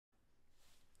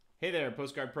Hey there,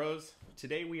 Postcard Pros.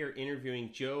 Today we are interviewing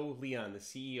Joe Leon, the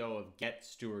CEO of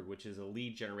Steward, which is a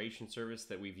lead generation service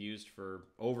that we've used for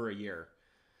over a year.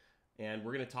 And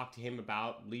we're going to talk to him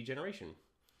about lead generation.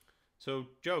 So,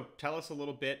 Joe, tell us a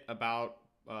little bit about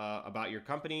your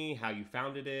company, how you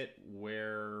founded it,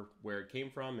 where it came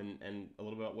from, and a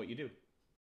little bit about what you do.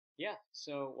 Yeah.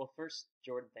 Well, first,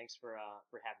 Jordan, thanks for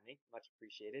having me. Much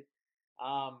appreciated.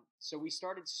 So we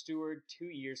started Steward 2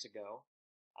 years ago,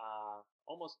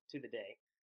 almost to the day.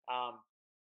 Um,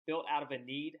 Built out of a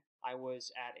need. I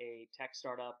was at a tech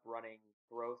startup running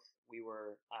growth. We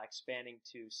were expanding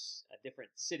to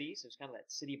different cities. It was kind of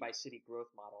that city by city growth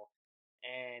model.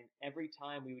 And every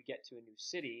time we would get to a new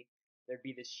city, there'd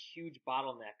be this huge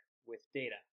bottleneck with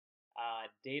data.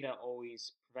 Data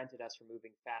always prevented us from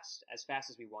moving fast as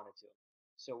we wanted to.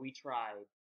 So we tried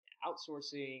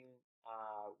outsourcing.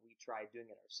 We tried doing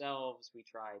it ourselves. We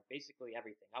tried basically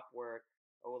everything: Upwork,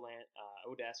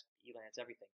 Odesk, Elance,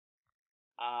 everything.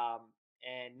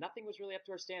 And nothing was really up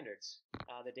to our standards.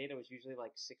 The data was usually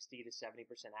like 60 to 70%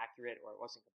 accurate, or it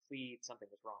wasn't complete. Something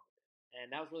was wrong with it,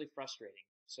 and that was really frustrating.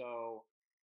 So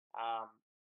um,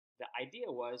 the idea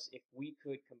was if we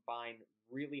could combine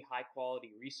really high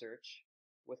quality research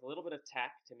with a little bit of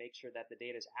tech to make sure that the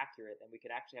data is accurate, then we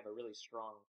could actually have a really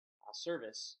strong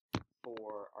service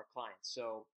for our clients.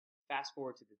 So fast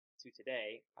forward to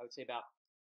today, I would say about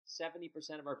 70%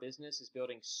 of our business is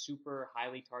building super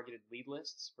highly targeted lead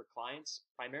lists for clients,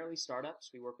 primarily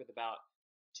startups. We work with about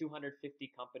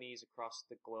 250 companies across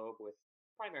the globe, with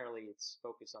primarily its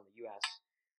focus on the US.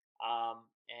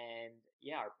 And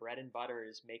yeah, our bread and butter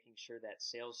is making sure that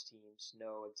sales teams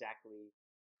know exactly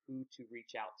who to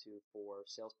reach out to for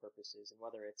sales purposes. And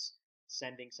whether it's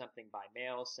sending something by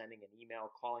mail, sending an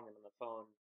email, calling them on the phone,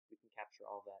 we can capture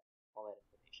all that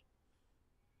information.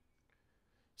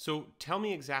 So tell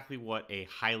me exactly what a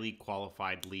highly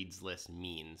qualified leads list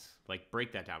means. Like,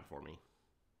 break that down for me.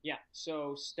 Yeah.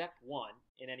 So step one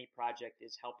in any project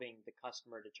is helping the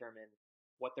customer determine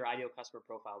what their ideal customer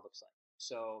profile looks like.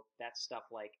 So that's stuff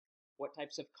like what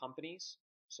types of companies,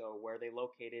 so where are they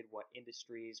located, what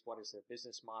industries, what is their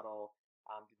business model,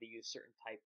 do they use certain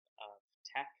type of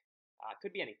tech? It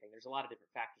could be anything. There's a lot of different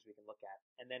factors we can look at,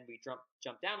 and then we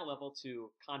jump down a level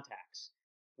to contacts.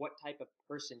 What type of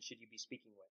person should you be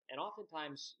speaking with? And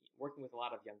oftentimes, working with a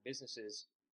lot of young businesses,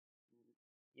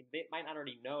 they might not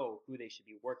already know who they should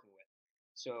be working with.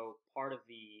 So part of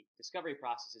the discovery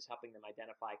process is helping them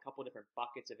identify a couple of different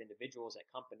buckets of individuals at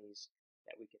companies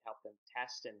that we could help them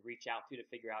test and reach out to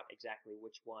figure out exactly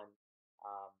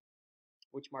um,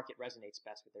 which market resonates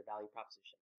best with their value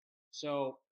proposition.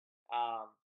 So, um,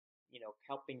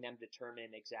 helping them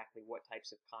determine exactly what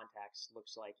types of contacts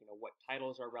looks like, what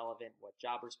titles are relevant, what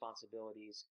job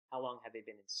responsibilities, how long have they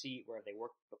been in seat, where have they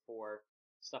worked before,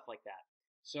 stuff like that.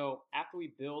 So after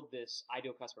we build this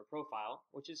ideal customer profile,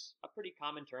 which is a pretty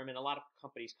common term, and a lot of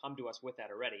companies come to us with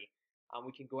that already,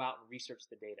 we can go out and research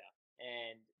the data.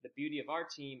 And the beauty of our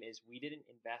team is we didn't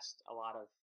invest a lot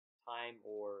of time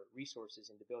or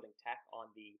resources into building tech on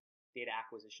the data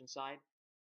acquisition side.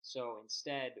 So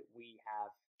instead, we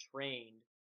have trained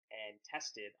and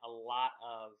tested a lot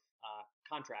of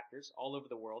contractors all over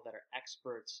the world that are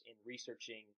experts in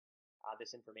researching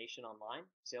this information online,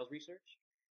 sales research.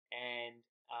 And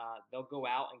they'll go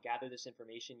out and gather this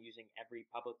information using every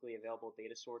publicly available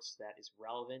data source that is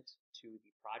relevant to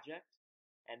the project.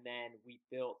 And then we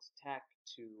built tech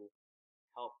to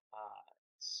help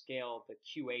scale the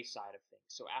QA side of things.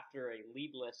 So after a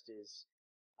lead list is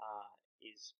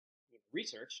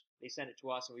researched, they send it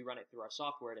to us, and we run it through our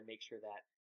software to make sure that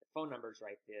the phone number is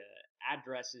right, the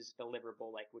address is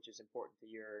deliverable, like, which is important to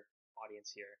your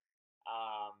audience here.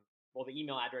 Well, the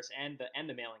email address and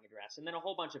the mailing address, and then a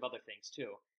whole bunch of other things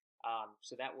too.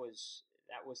 So that was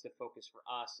the focus for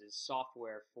us, is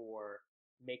software for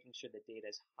making sure the data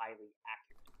is highly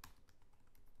accurate.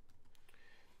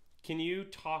 Can you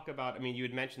talk about? I mean, you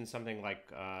had mentioned something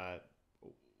like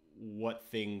what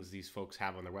things these folks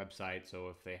have on their website. So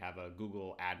if they have a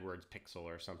Google AdWords pixel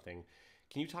or something,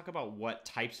 can you talk about what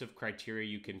types of criteria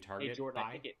you can Hey, target Jordan, I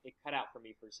by? think it cut out for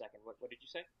me for a second. What did you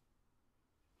say?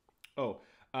 Oh,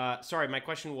 sorry. My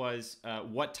question was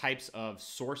what types of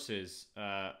sources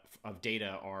of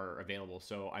data are available.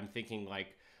 So I'm thinking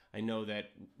like I know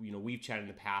that we've chatted in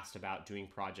the past about doing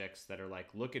projects that are like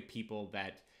look at people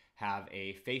that have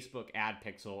a Facebook ad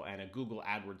pixel and a Google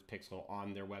AdWords pixel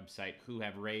on their website who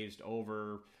have raised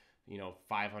over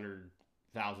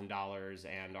 $500,000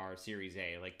 and are Series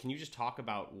A. Like, can you just talk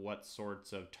about what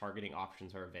sorts of targeting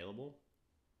options are available?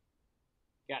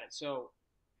 Got it. So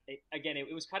again,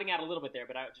 it was cutting out a little bit there,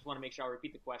 but I just want to make sure I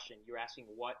repeat the question. You're asking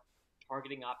what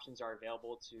targeting options are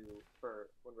available for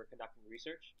when we're conducting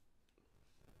research?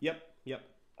 Yep. Yep.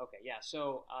 Okay, yeah.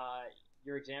 So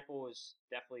your example was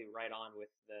definitely right on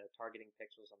with the targeting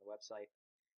pixels on the website.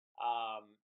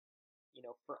 Um,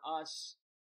 for us,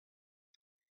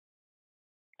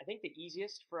 I think the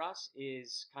easiest for us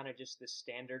is kind of just the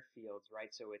standard fields, right?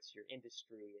 So it's your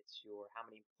industry, it's your how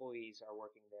many employees are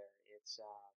working there, it's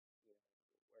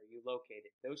where are you located.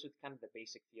 Those are kind of the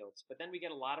basic fields. But then we get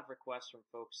a lot of requests from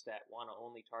folks that want to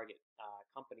only target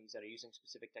companies that are using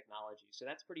specific technology. So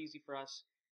that's pretty easy for us.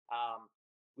 Um,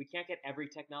 we can't get every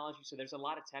technology, so there's a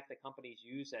lot of tech that companies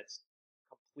use that's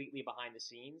completely behind the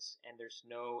scenes, and there's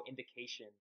no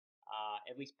indication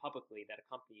at least publicly, that a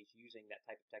company is using that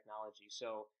type of technology.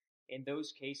 So in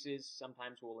those cases,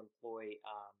 sometimes we'll employ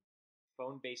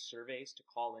phone-based surveys to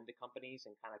call into companies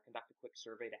and kind of conduct a quick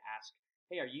survey to ask,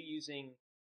 hey, are you using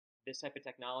this type of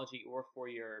technology, or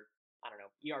for your, I don't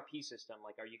know, ERP system,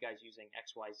 like, are you guys using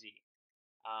XYZ?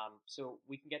 So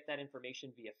we can get that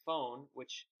information via phone,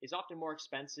 which is often more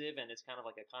expensive and it's kind of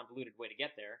like a convoluted way to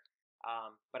get there.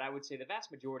 But I would say the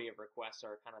vast majority of requests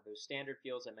are kind of those standard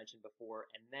fields I mentioned before,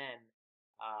 and then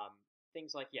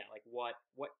things like, yeah, like what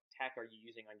tech are you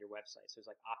using on your website? So it's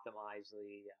like optimize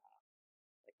the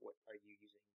like, what are you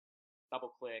using?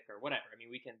 Double click or whatever. I mean,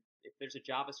 we can, if there's a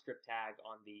JavaScript tag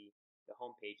on the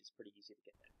homepage, it's pretty easy to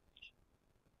get that information.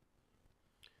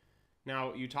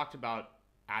 Now, you talked about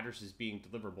addresses being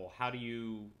deliverable. How do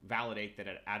you validate that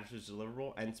an address is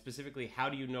deliverable? And specifically, how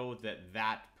do you know that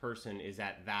that person is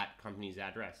at that company's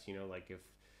address? Like if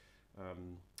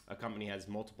a company has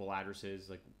multiple addresses,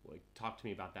 like talk to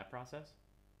me about that process.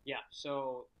 Yeah.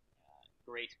 So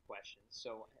great question.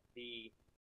 So the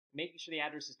making sure the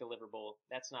address is deliverable,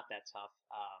 that's not that tough.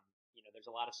 There's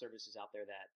a lot of services out there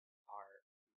that are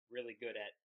really good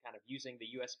at kind of using the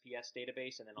USPS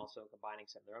database and then also combining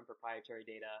some of their own proprietary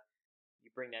data. You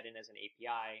bring that in as an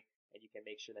API, and you can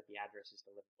make sure that the address is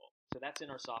deliverable. So that's in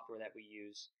our software that we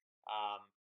use.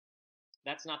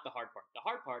 That's not the hard part. The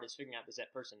hard part is figuring out, does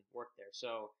that person work there?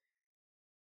 So,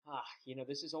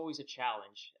 this is always a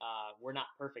challenge. We're not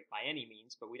perfect by any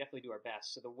means, but we definitely do our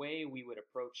best. So the way we would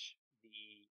approach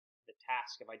the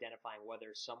task of identifying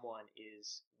whether someone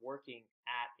is working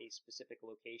at a specific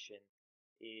location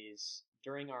is,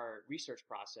 during our research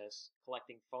process,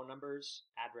 collecting phone numbers,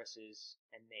 addresses,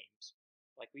 and names,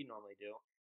 like we normally do.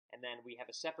 And then we have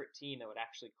a separate team that would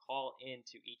actually call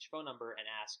into each phone number and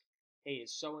ask, hey,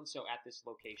 is so-and-so at this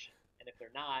location? And if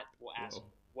they're not, we'll ask, Whoa.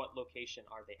 what location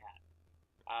are they at?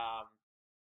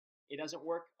 It doesn't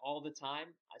work all the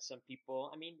time. Some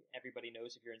people, I mean, everybody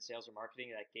knows if you're in sales or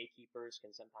marketing that gatekeepers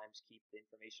can sometimes keep the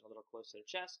information a little close to the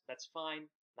chest. That's fine,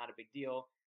 not a big deal.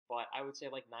 But I would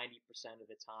say like 90% of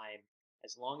the time,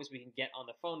 as long as we can get on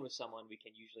the phone with someone, we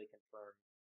can usually confirm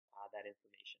that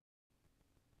information.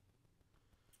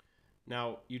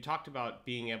 Now, you talked about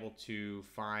being able to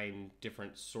find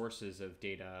different sources of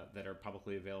data that are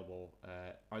publicly available.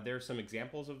 Are there some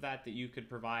examples of that you could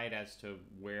provide as to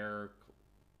where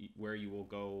you will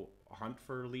go hunt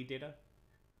for lead data?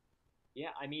 Yeah,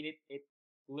 I mean, it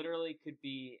literally could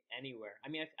be anywhere. I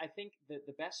mean, I think the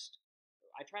best,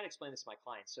 I try to explain this to my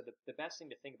clients. So the best thing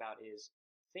to think about is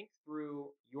think through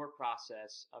your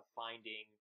process of finding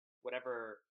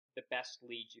whatever the best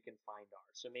leads you can find are.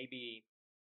 So maybe,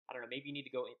 I don't know, maybe you need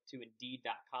to go to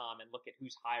Indeed.com and look at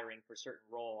who's hiring for a certain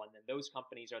role, and then those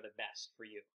companies are the best for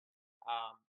you.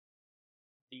 Um,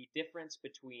 the difference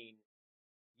between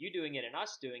you doing it and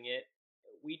us doing it,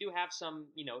 we do have some,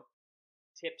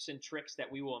 tips and tricks that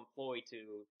we will employ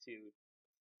to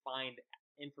find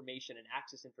information and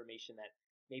access information that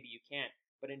maybe you can't.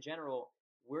 But in general,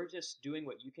 we're just doing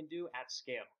what you can do at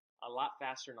scale, a lot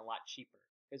faster and a lot cheaper.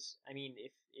 Because I mean,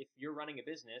 if you're running a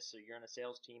business or you're on a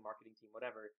sales team, marketing team,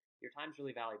 whatever, your time's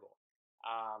really valuable.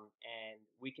 And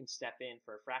we can step in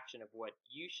for a fraction of what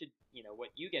you should, what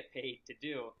you get paid to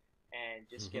do, and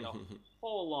just get a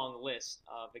whole long list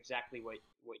of exactly what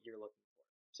you're looking for.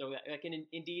 So like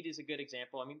Indeed is a good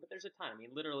example. I mean, but there's a ton. I mean,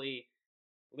 literally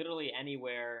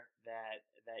anywhere that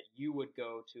you would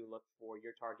go to look for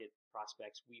your target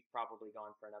prospects, we've probably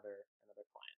gone for another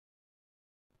client.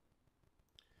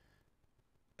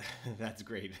 That's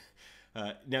great.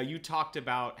 Now, you talked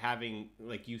about having,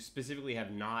 like, you specifically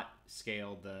have not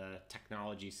scaled the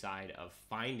technology side of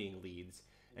finding leads,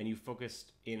 and you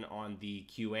focused in on the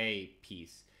QA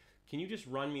piece. Can you just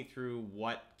run me through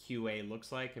what QA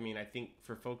looks like? I mean, I think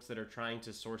for folks that are trying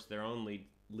to source their own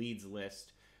leads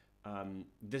list,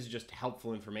 this is just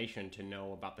helpful information to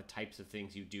know about the types of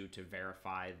things you do to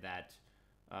verify that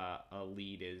a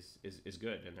lead is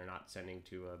good and they're not sending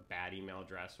to a bad email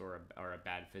address or a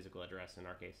bad physical address in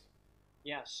our case.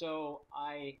 Yeah, so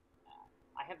I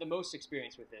have the most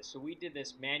experience with this. So we did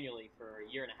this manually for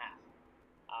a year and a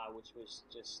half, which was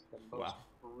just the most Wow.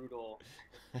 brutal,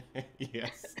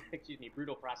 Yes. excuse me,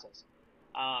 brutal process.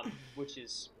 Which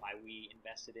is why we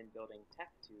invested in building tech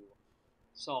to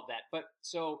solve that. But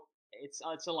so it's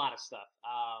a lot of stuff.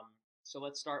 So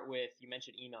let's start with, you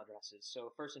mentioned email addresses.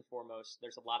 So first and foremost,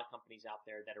 there's a lot of companies out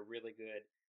there that are really good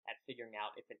at figuring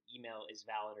out if an email is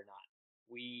valid or not.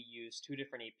 We use two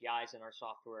different APIs in our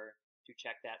software to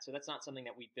check that. So that's not something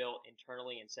that we built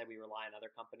internally and said we rely on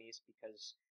other companies,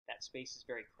 because that space is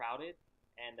very crowded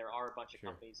and there are a bunch of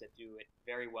Sure. companies that do it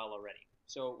very well already.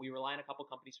 So we rely on a couple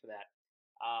companies for that.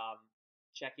 Um,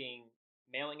 Checking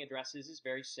mailing addresses is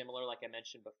very similar, like I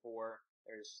mentioned before.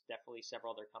 There's definitely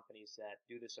several other companies that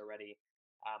do this already.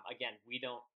 Again, we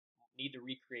don't need to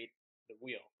recreate the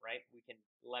wheel, right? We can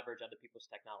leverage other people's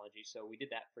technology. So we did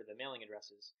that for the mailing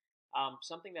addresses.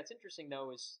 Something that's interesting,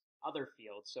 though, is other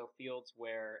fields. So fields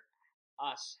where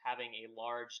us having a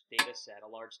large data set, a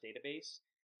large database,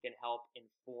 can help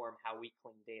inform how we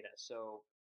clean data. So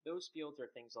those fields are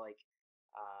things like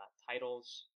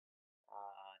titles,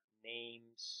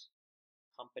 names,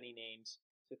 company names.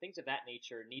 So things of that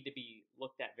nature need to be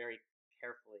looked at very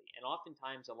carefully. And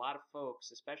oftentimes, a lot of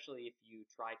folks, especially if you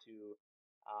try to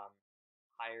um,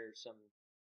 hire some,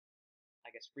 I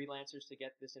guess, freelancers to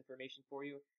get this information for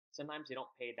you, sometimes they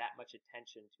don't pay that much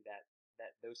attention to that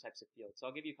those types of fields. So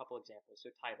I'll give you a couple examples. So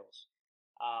titles.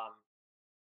 Um,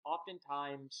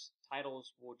 Oftentimes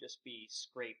titles will just be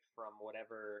scraped from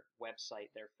whatever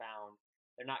website they're found.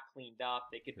 They're not cleaned up.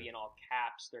 They could Sure. be in all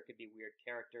caps. There could be weird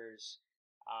characters.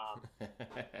 Um,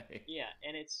 yeah,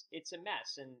 and it's a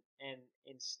mess. And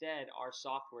instead, our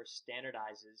software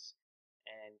standardizes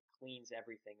and cleans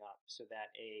everything up so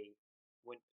that a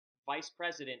when vice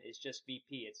president is just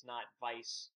VP, it's not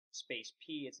vice space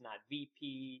P. It's not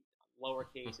VP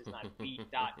lowercase. It's not V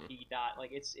dot P dot.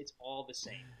 Like it's all the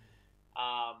same.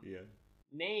 Um, Yeah.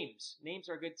 names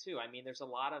are good too. I mean, there's a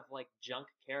lot of like junk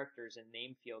characters in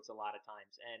name fields a lot of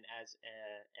times, and as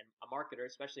a marketer,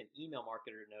 especially an email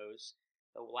marketer, knows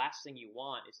the last thing you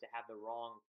want is to have the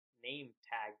wrong name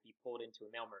tag be pulled into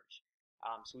a mail merge.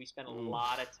 So we spend a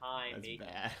lot of Oof. time That's making.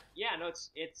 bad. Yeah, no,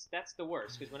 it's that's the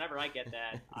worst, because whenever I get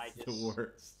that, It's the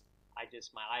worst. I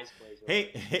just my eyes glaze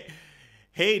over.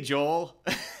 Hey, Joel.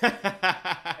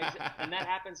 And that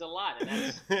happens a lot, and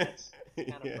that's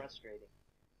kind of Yeah. frustrating.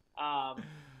 Um,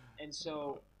 and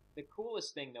so the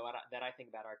coolest thing, though, that I think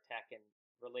about our tech and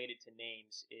related to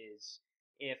names is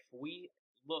if we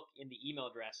look in the email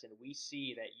address and we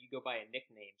see that you go by a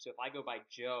nickname. So if I go by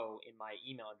Joe in my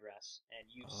email address and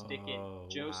you stick in Oh, wow.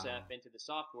 Joseph into the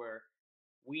software,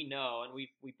 we know, and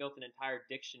we built an entire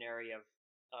dictionary of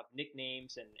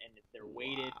nicknames, and if they're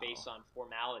weighted based Wow. on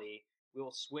formality, we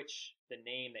will switch the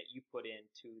name that you put in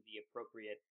to the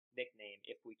appropriate nickname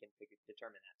if we can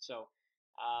determine that. So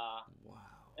uh, Wow.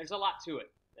 there's a lot to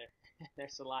it.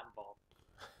 There's a lot involved.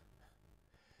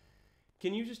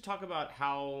 Can you just talk about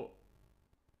how,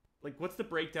 like, what's the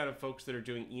breakdown of folks that are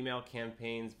doing email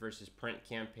campaigns versus print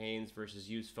campaigns versus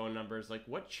use phone numbers? Like,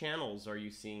 what channels are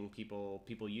you seeing people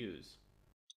use?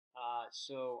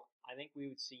 So I think we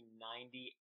would see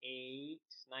 98,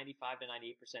 95 to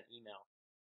 98% email.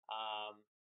 Um,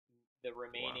 the Wow.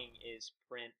 remaining is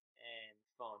print and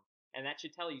phone, and that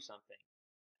should tell you something.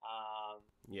 Um,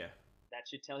 Yeah. that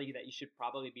should tell you that you should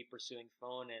probably be pursuing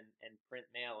phone and print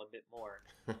mail a bit more.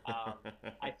 Um,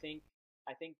 I think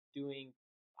I think doing.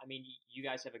 I mean, you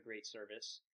guys have a great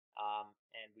service,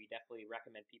 and we definitely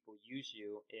recommend people use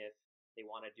you if they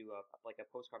want to do a like a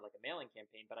postcard, like a mailing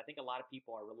campaign. But I think a lot of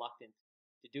people are reluctant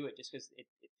to do it just because it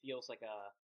feels like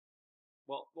a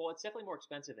it's definitely more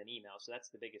expensive than email, so that's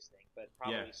the biggest thing. But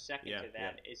Yeah. probably second Yeah. to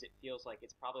Yeah. that is it feels like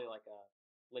it's probably like a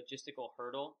logistical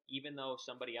hurdle, even though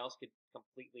somebody else could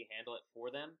completely handle it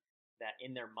for them. That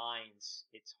in their minds,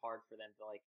 it's hard for them to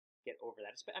like get over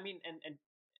that. I mean, and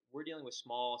we're dealing with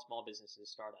small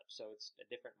businesses, startups, so it's a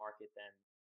different market than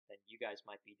you guys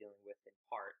might be dealing with in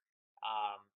part.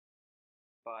 Um,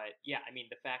 but yeah, I mean,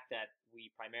 the fact that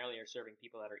we primarily are serving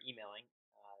people that are emailing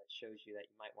shows you that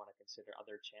you might want to consider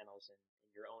other channels in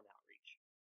your own outreach.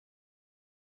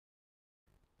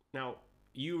 Now,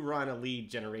 you run a lead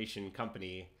generation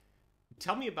company.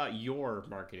 Tell me about your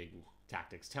marketing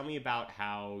tactics. Tell me about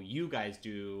how you guys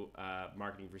do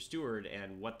marketing for Steward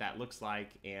and what that looks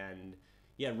like, and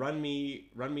yeah, run me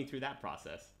through that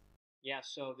process. Yeah,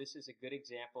 so this is a good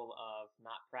example of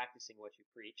not practicing what you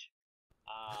preach.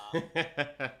 Um,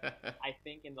 I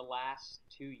think in the last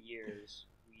 2 years,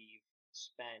 we've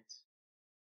spent,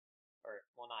 or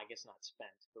well, no, I guess not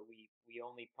spent, but we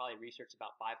only probably researched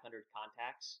about 500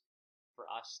 contacts for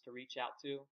us to reach out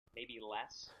to, maybe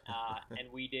less.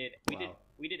 And we did Wow.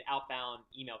 outbound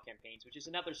email campaigns, which is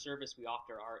another service we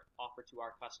offer to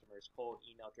our customers, cold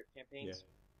email drip Yeah. campaigns.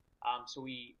 So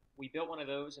we built one of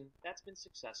those, and that's been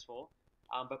successful,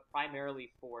 but primarily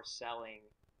for selling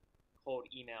cold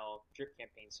email drip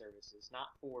campaign services,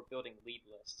 not for building lead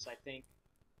lists. I think,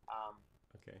 um,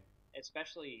 Okay.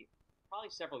 especially probably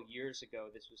several years ago,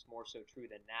 this was more so true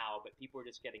than now, but people were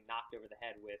just getting knocked over the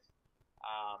head with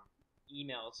um,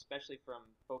 emails, especially from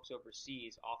folks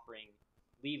overseas offering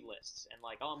lead lists and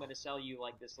like, oh, I'm going to sell you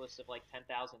like this list of like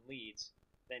 10,000 leads.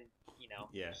 Then,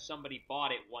 Yeah. somebody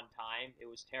bought it one time. It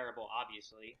was terrible,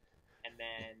 obviously. And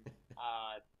then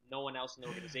no one else in the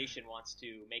organization wants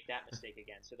to make that mistake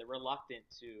again. So they're reluctant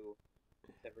to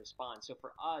respond. So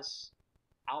for us,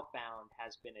 outbound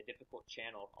has been a difficult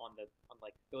channel on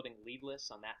like building lead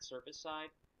lists on that service side.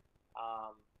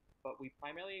 Um, but we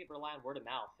primarily rely on word of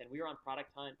mouth, and we were on Product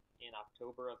Hunt in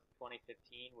October of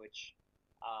 2015, which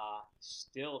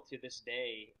still to this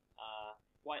day,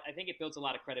 well, I think it builds a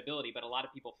lot of credibility. But a lot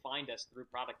of people find us through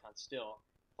Product Hunt still,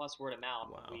 plus word of mouth.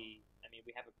 Wow. We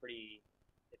have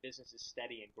the business is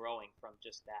steady and growing from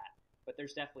just that. But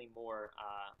there's definitely more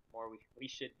we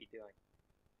should be doing.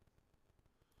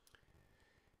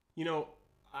 You know,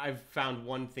 I've found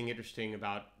one thing interesting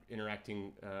about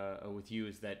interacting with you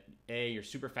is that you're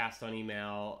super fast on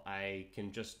email. I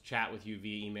can just chat with you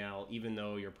via email, even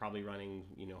though you're probably running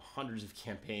hundreds of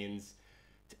campaigns.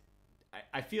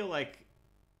 I feel like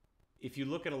if you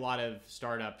look at a lot of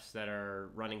startups that are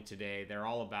running today, they're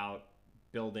all about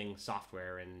building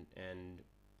software, and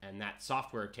that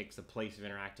software takes the place of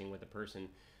interacting with a person.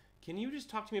 Can you just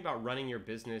talk to me about running your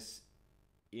business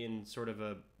in sort of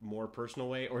a more personal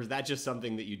way, or is that just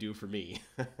something that you do for me?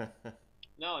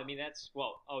 No, that's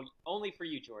only for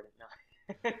you, Jordan. No.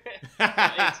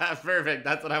 Perfect.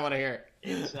 That's what I want to hear.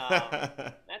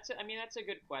 That's a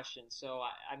good question. So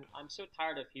I'm so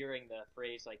tired of hearing the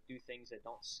phrase like do things that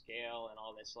don't scale and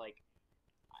all this. Like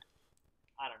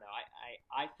I don't know.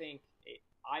 I think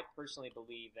I personally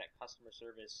believe that customer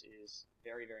service is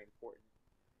very, very important.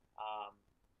 Um,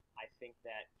 I think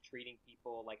that treating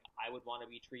people like I would want to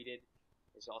be treated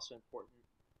is also important.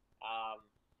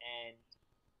 And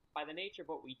by the nature of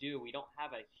what we do, we don't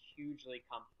have a hugely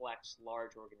complex,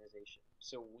 large organization.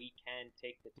 So we can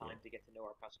take the time to get to know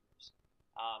our customers.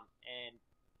 And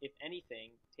if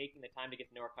anything, taking the time to get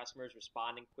to know our customers,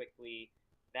 responding quickly,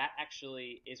 that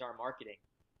actually is our marketing.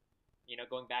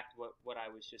 Going back to what I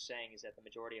was just saying is that the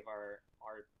majority of our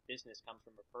business comes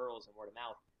from referrals and word of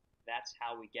mouth. That's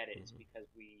how we get it. It's because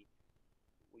we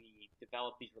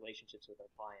develop these relationships with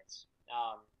our clients.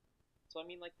 So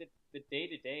like the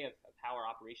day-to-day of how our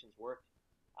operations work,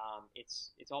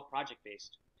 it's all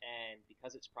project-based. And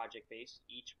because it's project-based,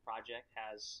 each project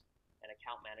has an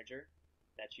account manager.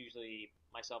 That's usually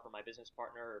myself or my business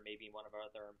partner or maybe one of our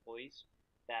other employees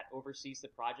that oversees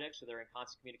the project. So they're in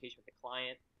constant communication with the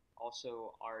client.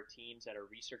 Also our teams that are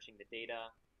researching the data.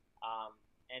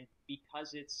 And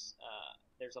because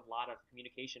there's a lot of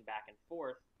communication back and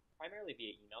forth, primarily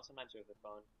via email, sometimes over the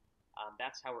phone,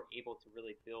 that's how we're able to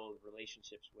really build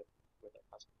relationships with our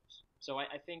customers. So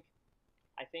I think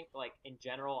like in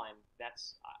general,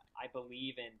 I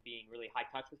believe in being really high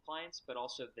touch with clients, but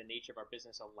also the nature of our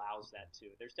business allows that too.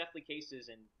 There's definitely cases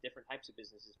in different types of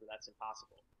businesses where that's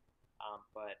impossible,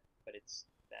 but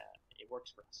it works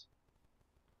for us.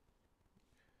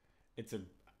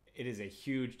 It is a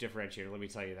huge differentiator. Let me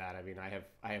tell you that.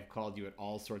 I have called you at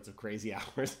all sorts of crazy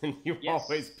hours, and you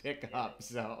always pick up.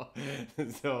 So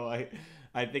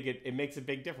I think it makes a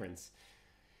big difference.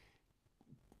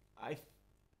 I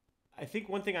think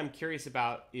one thing I'm curious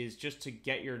about is just to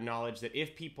get your knowledge that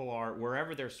if people are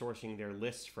wherever they're sourcing their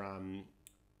lists from,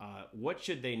 what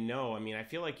should they know? I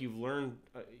feel like you've learned,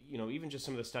 even just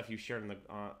some of the stuff you shared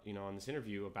on this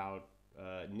interview about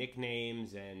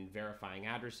nicknames and verifying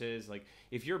addresses. Like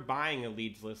if you're buying a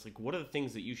leads list, like what are the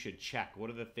things that you should check? What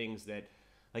are the things that,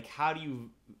 like, how do you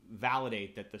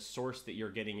validate that the source that you're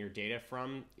getting your data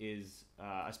from is,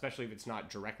 especially if it's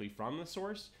not directly from the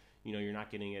source, you're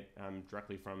not getting it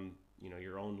directly from,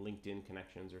 your own LinkedIn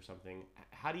connections or something.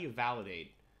 How do you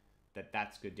validate that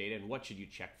that's good data, and what should you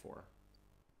check for?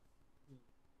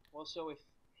 Well, so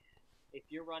if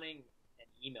you're running an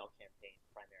email campaign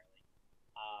primarily,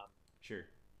 Sure.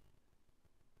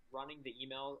 running the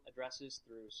email addresses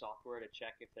through software to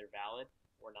check if they're valid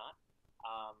or not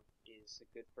is a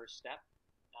good first step.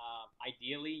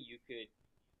 Ideally, you could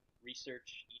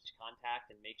research each contact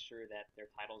and make sure that their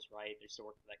title's right, they're still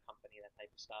working for that company, that type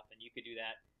of stuff. And you could do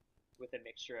that with a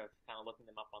mixture of kind of looking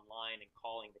them up online and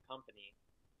calling the company.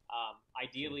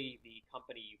 Ideally, the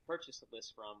company you purchased the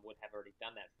list from would have already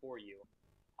done that for you.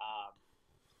 Um,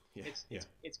 Yeah.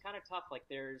 it's kind of tough. Like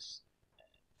it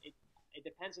it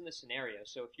depends on the scenario.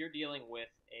 So if you're dealing with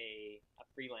a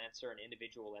freelancer, an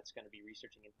individual that's going to be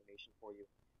researching information for you,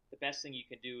 the best thing you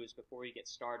can do is before you get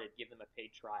started, give them a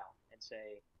paid trial and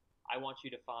say, I want you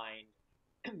to find,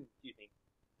 excuse me,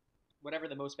 whatever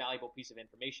the most valuable piece of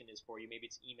information is for you. Maybe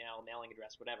it's email, mailing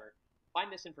address, whatever. Find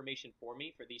this information for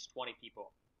me for these 20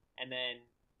 people, and then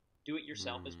do it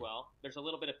yourself as well. There's a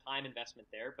little bit of time investment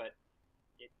there, but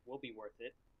it will be worth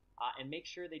it. And make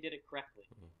sure they did it correctly.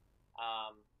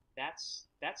 That's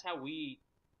how we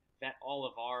vet all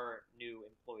of our new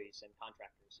employees and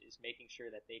contractors, is making sure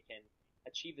that they can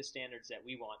achieve the standards that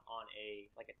we want on a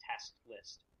test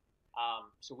list.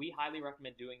 So we highly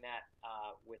recommend doing that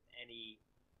with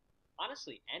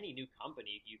honestly, any new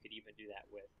company you could even do that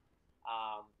with.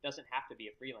 Doesn't have to be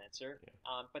a freelancer,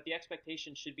 but the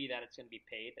expectation should be that it's going to be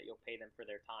paid, that you'll pay them for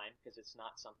their time, because it's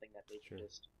not something that they can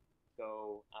just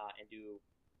go and do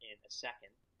in a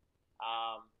second.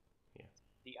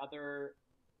 The other,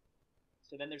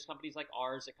 so then there's companies like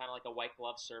ours that kind of like a white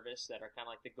glove service that are kind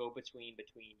of like the go-between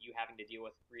between you having to deal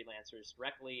with freelancers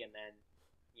directly, and then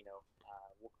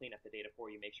we'll clean up the data for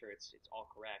you, make sure it's all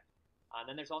correct. And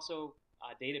then there's also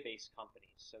database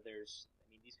companies. So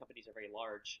these companies are very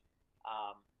large.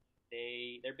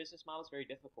 Their business model is very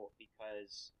difficult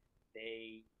because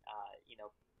they,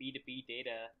 B2B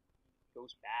data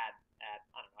goes bad at,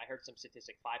 I don't know, I heard some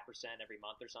statistic 5% every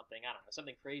month or something. I don't know,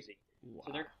 something crazy. Wow.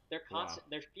 So they're constant.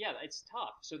 Wow. It's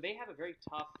tough. So they have a very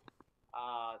tough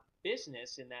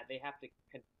business in that they have to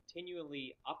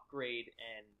continually upgrade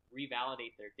and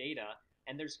revalidate their data.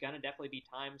 And there's going to definitely be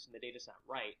times when the data's not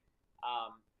right.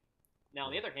 Now,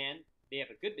 on the other hand, they have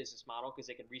a good business model because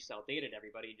they can resell data to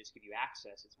everybody and just give you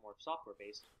access. It's more software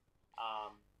based,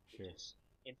 which is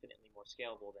infinitely more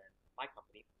scalable than my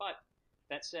company. But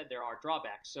that said, there are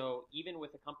drawbacks. So even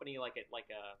with a company like a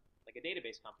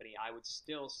database company, I would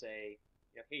still say,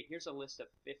 hey, here's a list of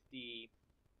 50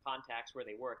 contacts where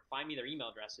they work. Find me their email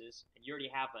addresses, and you already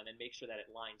have them, and make sure that it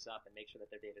lines up and make sure that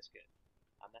their data's good.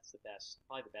 That's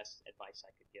probably the best advice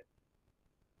I could give.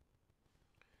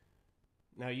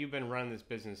 Now, you've been running this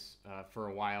business for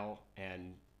a while,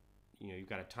 and you've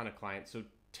got a ton of clients. So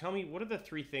tell me, what are the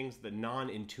 3 things, the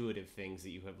non-intuitive things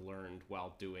that you have learned while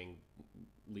doing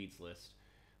Leads List?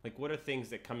 Like, what are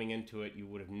things that coming into it you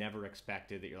would have never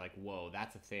expected that you're like, whoa,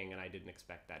 that's a thing, and I didn't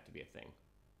expect that to be a thing?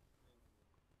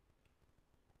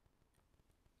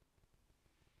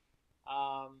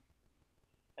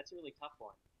 That's a really tough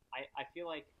one. I feel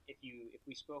like if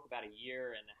we spoke about a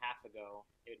year and a half ago,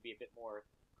 it would be a bit more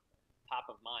top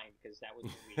of mind, because that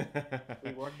was when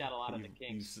we worked out a lot of the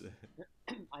kinks.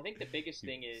 I think the biggest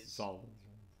thing is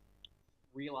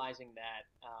realizing that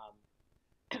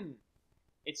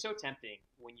it's so tempting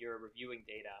when you're reviewing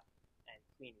data and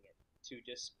cleaning it to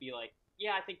just be like,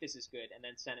 yeah, I think this is good, and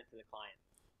then send it to the client.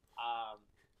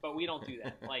 But we don't do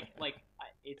that. I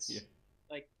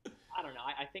don't know.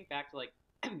 I think back to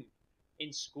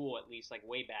in school, at least,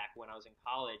 way back when I was in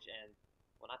college, and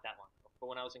well, not that long ago, but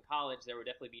when I was in college, there would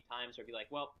definitely be times where I'd be like,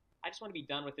 well, I just want to be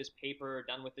done with this paper,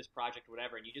 done with this project,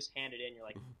 whatever, and you just hand it in. You're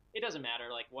like, it doesn't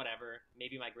matter, whatever.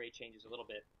 Maybe my grade changes a little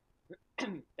bit.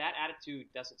 That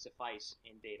attitude doesn't suffice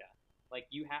in data.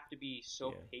 You have to be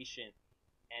so patient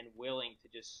and willing to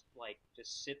just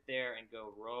sit there and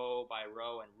go row by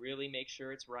row and really make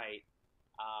sure it's right.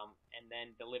 And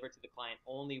then deliver to the client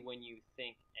only when you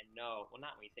think and know. Well,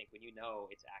 not when you think, when you know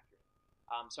it's accurate.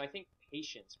 So I think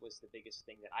patience was the biggest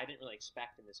thing that I didn't really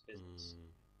expect in this business.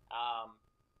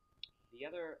 The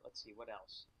other, let's see, what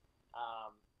else?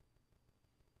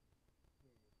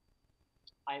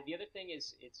 The other thing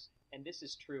is, and this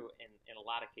is true in a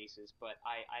lot of cases, but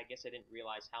I guess I didn't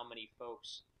realize how many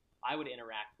folks I would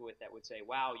interact with that would say,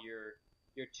 wow, you're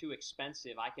too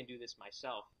expensive, I can do this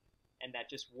myself. And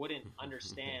that just wouldn't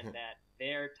understand that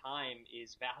their time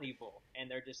is valuable.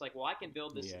 And they're just like, well, I can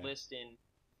build this list in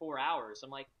 4 hours. I'm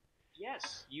like,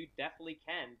 yes, you definitely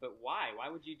can, but why? Why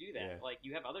would you do that?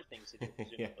 You have other things to do,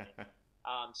 presumably.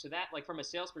 So that, from a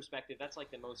sales perspective, that's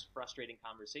the most frustrating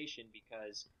conversation,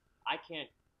 because I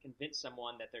can't convince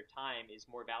someone that their time is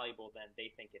more valuable than they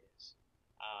think it is.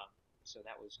 So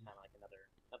that was kind of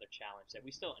another challenge that we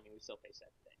still face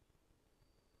that today.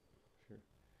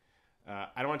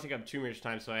 I don't want to take up too much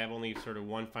time, so I have only sort of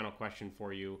one final question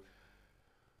for you.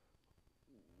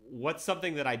 What's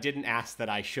something that I didn't ask that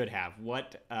I should have?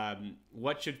 What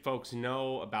should folks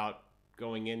know about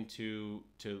going into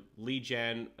lead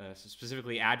gen,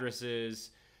 specifically addresses,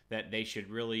 that they should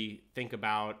really think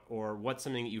about? Or what's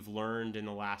something that you've learned in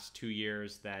the last 2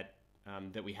 years that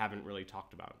that we haven't really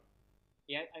talked about?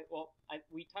 Yeah,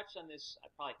 we touched on this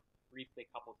probably briefly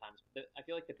a couple of times. But I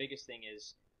feel like the biggest thing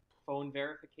is phone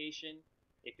verification.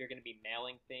 If you're going to be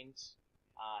mailing things,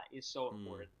 is so Mm,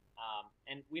 important.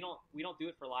 And we don't do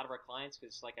it for a lot of our clients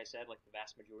because, like I said, like the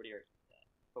vast majority are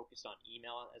focused on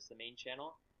email as the main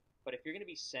channel. But if you're going to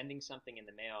be sending something in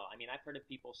the mail, I mean, I've heard of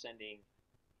people sending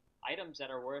items that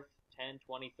are worth 10,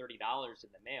 20, $30 in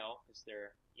the mail because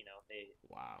they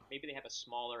wow. maybe they have a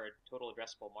smaller total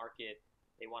addressable market.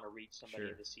 They want to reach somebody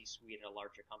Sure. in the C-suite at a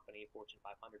larger company, Fortune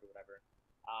 500 or whatever.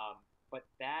 But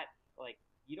that, like,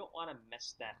 you don't want to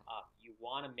mess that up. You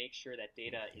want to make sure that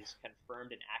data Yeah. is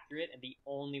confirmed and accurate, and the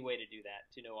only way to do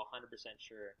that, to know 100%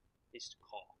 sure, is to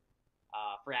call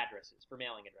for addresses, for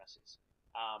mailing addresses.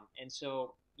 And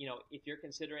so, if you're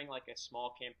considering like a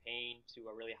small campaign to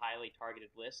a really highly targeted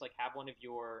list, like have one of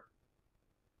your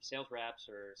sales reps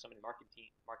or somebody in the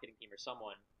marketing team or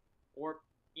someone, or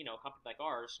a company like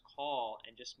ours, call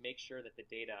and just make sure that the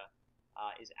data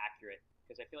is accurate.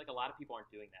 Because I feel like a lot of people aren't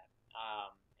doing that,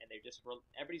 and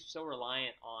everybody's so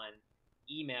reliant on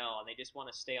email, and they just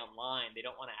want to stay online. They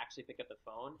don't want to actually pick up the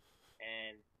phone,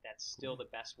 and that's still the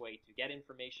best way to get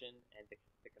information and to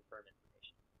confirm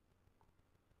information.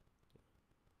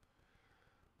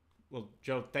 Well,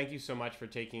 Joe, thank you so much for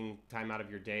taking time out of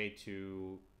your day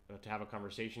to have a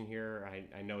conversation here.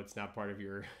 I know it's not part of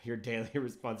your your daily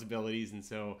responsibilities, and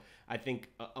so I think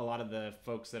a lot of the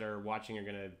folks that are watching are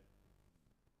going to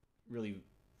really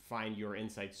find your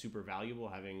insights super valuable,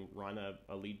 having run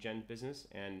a lead gen business.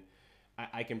 And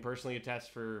I can personally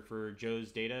attest for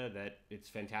Joe's data that it's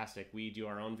fantastic. We do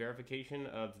our own verification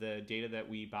of the data that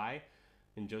we buy.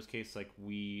 In Joe's case, like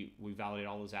we validate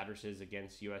all those addresses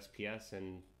against USPS,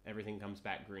 and everything comes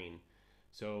back green.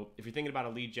 So if you're thinking about a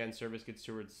lead gen service, Get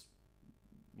Steward's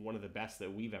one of the best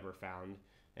that we've ever found,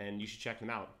 and you should check them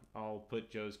out. I'll put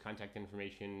Joe's contact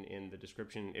information in the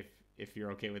description if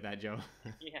you're okay with that, Joe.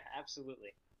 Yeah, absolutely.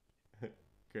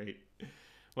 Great.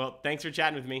 Well, thanks for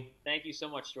chatting with me. Thank you so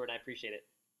much, Jordan. I appreciate it.